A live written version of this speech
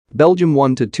Belgium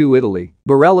 1-2 Italy.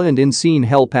 Barella and Insigne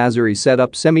help Azzurri set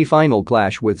up semi-final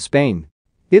clash with Spain.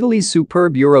 Italy's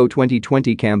superb Euro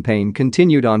 2020 campaign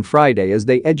continued on Friday as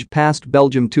they edged past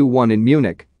Belgium 2-1 in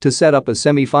Munich to set up a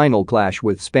semi-final clash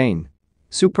with Spain.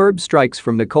 Superb strikes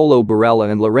from Nicolo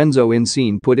Barella and Lorenzo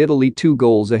Insigne put Italy 2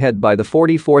 goals ahead by the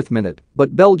 44th minute,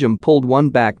 but Belgium pulled one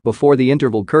back before the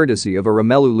interval courtesy of a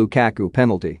Romelu Lukaku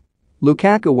penalty.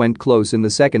 Lukaku went close in the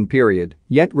second period,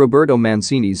 yet Roberto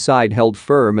Mancini's side held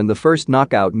firm in the first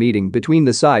knockout meeting between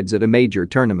the sides at a major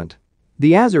tournament.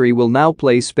 The Azzurri will now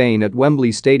play Spain at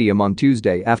Wembley Stadium on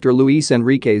Tuesday after Luis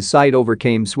Enrique's side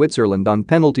overcame Switzerland on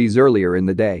penalties earlier in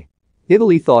the day.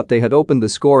 Italy thought they had opened the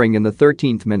scoring in the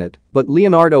 13th minute, but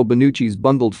Leonardo Bonucci's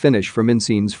bundled finish from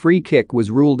Insigne's free kick was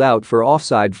ruled out for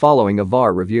offside following a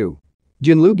VAR review.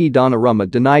 Gianluigi Donnarumma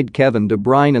denied Kevin De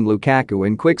Bruyne and Lukaku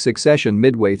in quick succession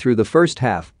midway through the first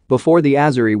half before the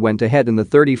Azzurri went ahead in the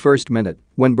 31st minute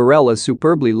when Barella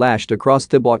superbly lashed across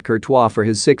Thibaut Courtois for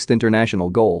his 6th international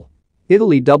goal.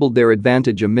 Italy doubled their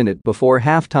advantage a minute before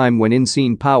halftime when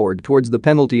Insigne powered towards the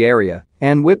penalty area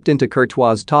and whipped into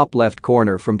Courtois' top left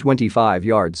corner from 25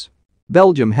 yards.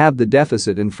 Belgium have the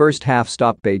deficit in first half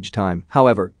stoppage time,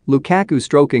 however, Lukaku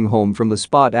stroking home from the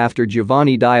spot after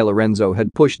Giovanni Di Lorenzo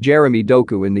had pushed Jeremy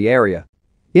Doku in the area.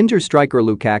 Inter striker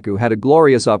Lukaku had a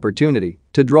glorious opportunity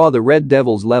to draw the Red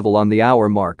Devils level on the hour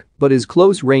mark, but his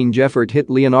close-range effort hit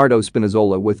Leonardo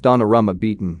Spinazzola with Donnarumma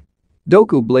beaten.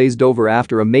 Doku blazed over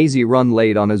after a mazy run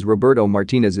late on as Roberto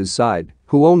Martinez's side,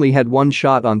 who only had one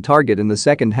shot on target in the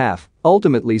second half,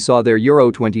 ultimately saw their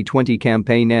Euro 2020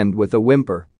 campaign end with a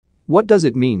whimper. What does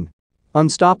it mean?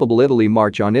 Unstoppable Italy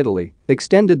march on. Italy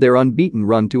extended their unbeaten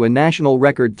run to a national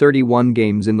record 31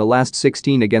 games in the last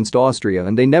 16 against Austria,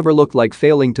 and they never looked like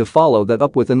failing to follow that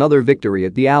up with another victory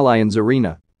at the Allianz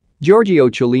Arena. Giorgio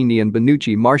Chiellini and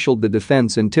Bonucci marshaled the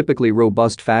defense in typically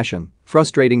robust fashion,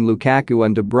 frustrating Lukaku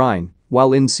and De Bruyne,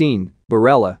 while Insigne,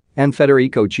 Barella, and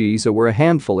Federico Chiesa were a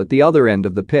handful at the other end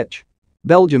of the pitch.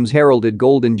 Belgium's heralded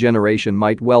golden generation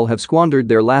might well have squandered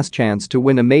their last chance to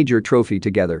win a major trophy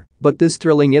together, but this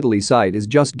thrilling Italy side is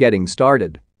just getting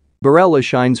started. Barella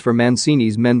shines for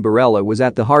Mancini's men. Barella was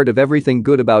at the heart of everything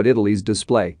good about Italy's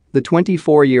display, the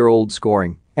 24-year-old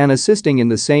scoring and assisting in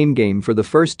the same game for the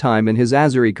first time in his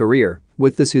Azzurri career,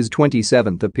 with this his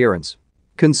 27th appearance.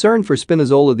 Concern for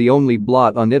Spinazzola. The only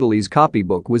blot on Italy's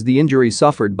copybook was the injury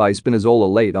suffered by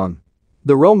Spinazzola late on.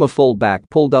 The Roma full-back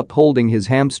pulled up holding his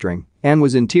hamstring and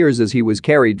was in tears as he was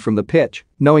carried from the pitch,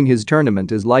 knowing his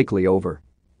tournament is likely over.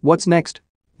 What's next?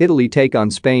 Italy take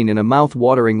on Spain in a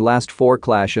mouth-watering last four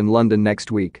clash in London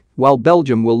next week, while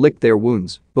Belgium will lick their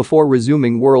wounds before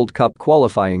resuming World Cup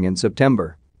qualifying in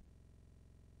September.